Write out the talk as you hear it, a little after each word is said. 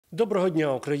Good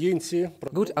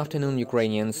afternoon,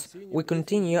 Ukrainians. We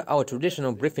continue our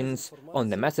traditional briefings on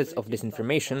the methods of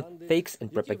disinformation, fakes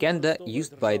and propaganda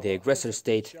used by the aggressor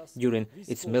state during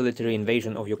its military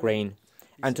invasion of Ukraine.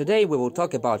 And today we will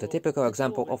talk about a typical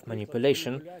example of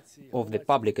manipulation of the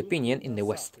public opinion in the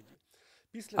West.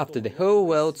 After the whole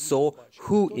world saw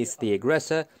who is the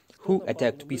aggressor, who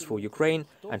attacked peaceful Ukraine,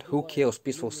 and who kills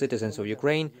peaceful citizens of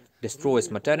Ukraine, destroys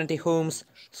maternity homes,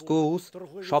 schools,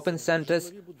 shopping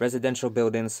centers, residential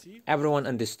buildings, everyone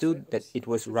understood that it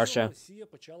was Russia.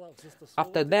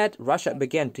 After that, Russia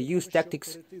began to use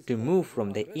tactics to move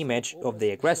from the image of the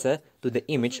aggressor to the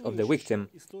image of the victim.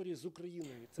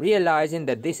 Realizing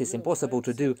that this is impossible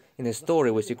to do in a story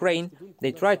with Ukraine,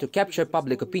 they try to capture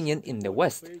public opinion in the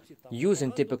West,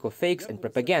 using typical fakes and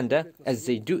propaganda as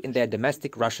they do in their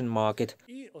domestic Russian market.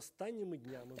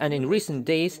 And in recent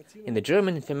days, in the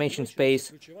German information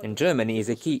space, and Germany is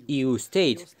a key EU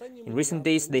state, in recent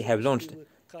days they have launched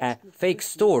a fake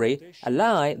story, a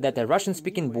lie that a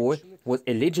Russian-speaking boy was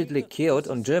allegedly killed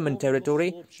on German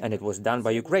territory and it was done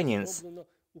by Ukrainians.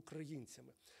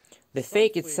 The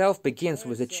fake itself begins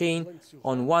with a chain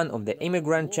on one of the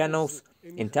immigrant channels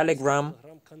in Telegram,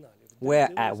 where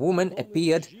a woman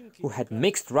appeared who had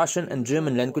mixed Russian and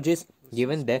German languages,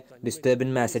 giving the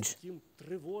disturbing message.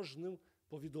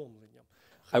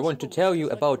 I want to tell you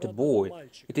about a boy.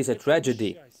 It is a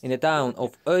tragedy. In the town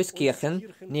of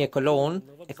Euskirchen, near Cologne,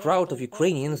 a crowd of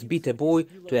Ukrainians beat a boy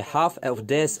to a half of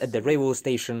death at the railway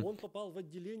station.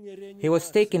 He was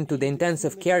taken to the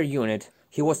intensive care unit.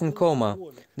 He was in coma.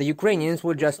 The Ukrainians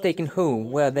were just taken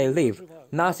home, where they live.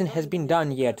 Nothing has been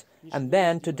done yet. And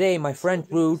then, today, my friend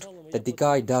wrote that the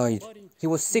guy died. He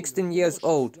was 16 years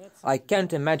old. I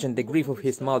can't imagine the grief of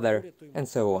his mother, and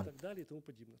so on.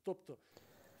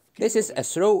 This is a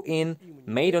throw-in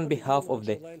made on behalf of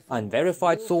the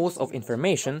unverified source of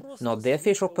information, not the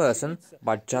official person,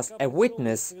 but just a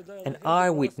witness, an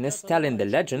eyewitness telling the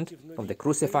legend of the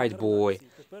crucified boy,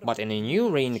 but in a new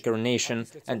reincarnation,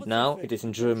 and now it is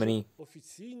in Germany.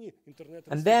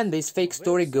 And then this fake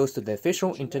story goes to the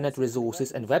official internet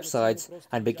resources and websites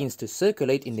and begins to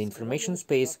circulate in the information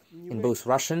space in both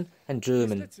Russian and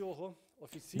German.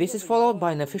 This is followed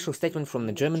by an official statement from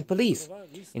the German police,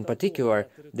 in particular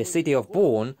the city of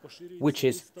Bonn, which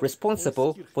is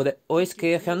responsible for the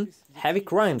Euskirchen heavy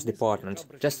crimes department.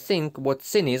 Just think what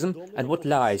cynism and what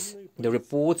lies the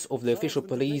reports of the official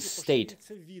police state.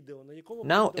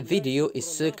 Now a video is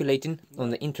circulating on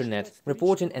the internet,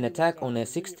 reporting an attack on a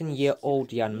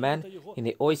 16-year-old young man in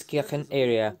the Euskirchen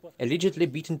area, allegedly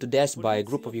beaten to death by a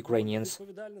group of Ukrainians.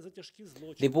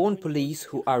 The Bonn police,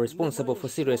 who are responsible for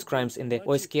serious crimes in the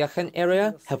Euskirchen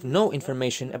area, have no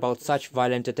information about such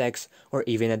violent attacks or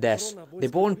even a death. The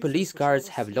Bonn police guards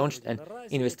have launched an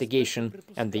investigation,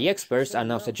 and the experts are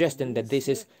now suggesting that this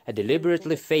is a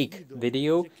deliberately fake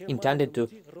video intended to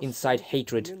incite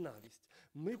hatred.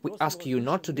 We ask you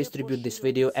not to distribute this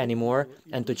video anymore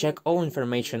and to check all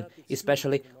information,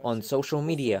 especially on social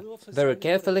media, very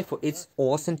carefully for its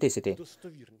authenticity.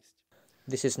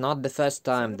 This is not the first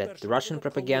time that the Russian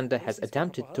propaganda has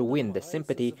attempted to win the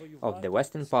sympathy of the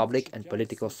Western public and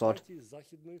political thought.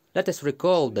 Let us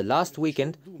recall the last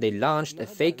weekend they launched a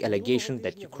fake allegation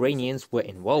that Ukrainians were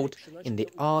involved in the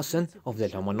arson of the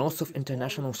Lomonosov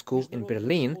International School in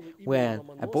Berlin, where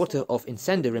a bottle of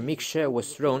incendiary mixture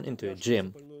was thrown into a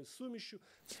gym.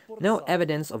 No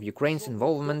evidence of Ukraine's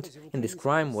involvement in this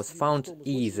crime was found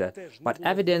either, but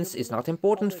evidence is not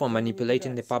important for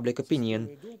manipulating the public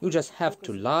opinion. You just have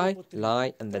to lie,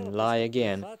 lie and then lie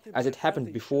again, as it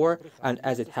happened before and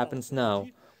as it happens now,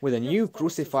 with a new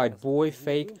crucified boy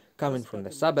fake coming from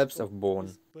the suburbs of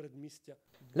Bonn.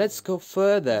 Let's go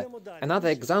further. Another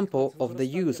example of the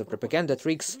use of propaganda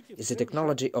tricks is the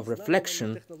technology of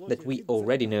reflection that we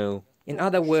already know. In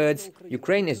other words,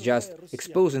 Ukraine is just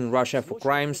exposing Russia for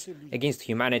crimes against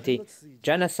humanity,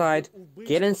 genocide,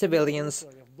 killing civilians,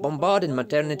 bombarding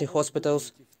maternity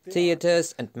hospitals,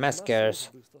 theaters and massacres.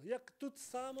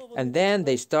 And then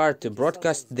they start to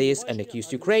broadcast this and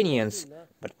accuse Ukrainians,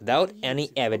 but without any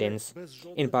evidence.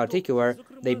 In particular,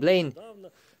 they blame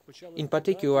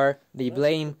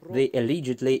the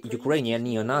allegedly Ukrainian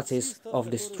neo-Nazis of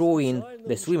destroying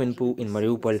the swimming pool in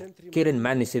Mariupol, killing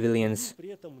many civilians.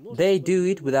 They do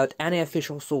it without any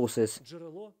official sources.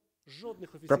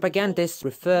 Propagandists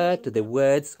refer to the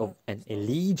words of an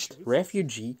alleged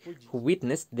refugee who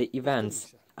witnessed the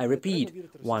events. I repeat,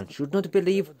 one should not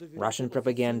believe Russian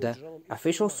propaganda.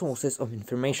 Official sources of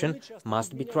information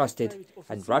must be trusted,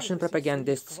 and Russian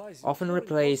propagandists often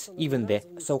replace even the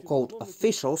so-called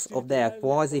officials of their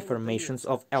quasi-formations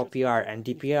of LPR and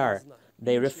DPR.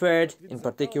 They referred, in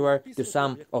particular, to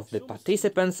some of the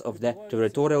participants of the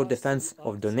territorial defense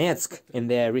of Donetsk in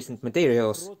their recent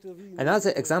materials.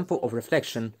 Another example of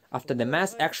reflection: after the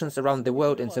mass actions around the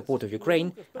world in support of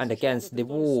Ukraine and against the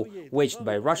war waged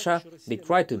by Russia, they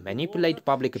tried to manipulate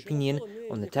public opinion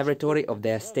on the territory of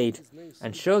their state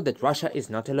and show that Russia is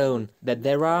not alone, that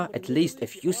there are at least a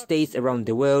few states around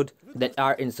the world that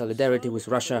are in solidarity with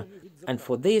Russia. And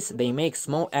for this, they make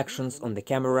small actions on the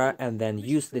camera and then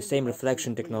use the same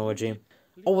reflection technology.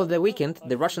 Over the weekend,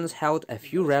 the Russians held a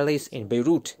few rallies in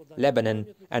Beirut, Lebanon,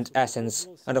 and Athens,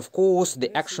 and of course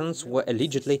the actions were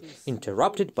allegedly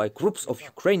interrupted by groups of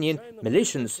Ukrainian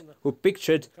militias who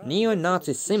pictured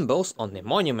neo-Nazi symbols on the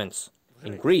monuments.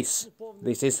 In Greece,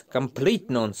 this is complete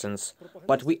nonsense,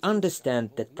 but we understand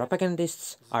that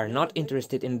propagandists are not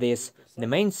interested in this. The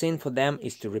main thing for them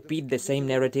is to repeat the same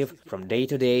narrative from day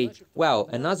to day. Well,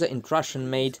 another intrusion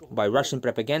made by Russian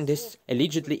propagandists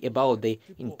allegedly about the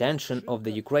intention of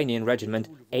the Ukrainian regiment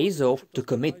Azov to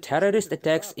commit terrorist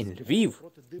attacks in Lviv.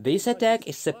 This attack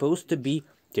is supposed to be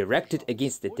directed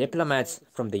against the diplomats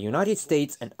from the United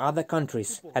States and other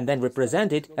countries, and then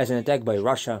represented as an attack by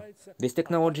Russia. This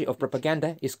technology of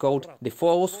propaganda is called the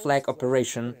false flag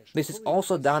operation. This is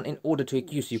also done in order to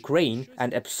accuse Ukraine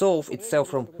and absolve itself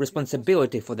from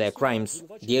responsibility for their crimes.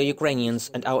 Dear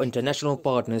Ukrainians and our international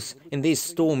partners, in this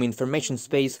stormy information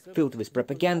space filled with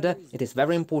propaganda, it is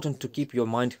very important to keep your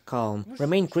mind calm,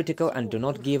 remain critical and do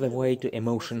not give way to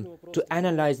emotion, to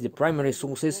analyze the primary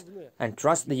sources and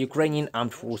trust the Ukrainian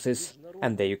armed forces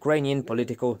and the Ukrainian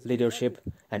political leadership,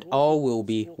 and all will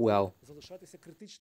be well.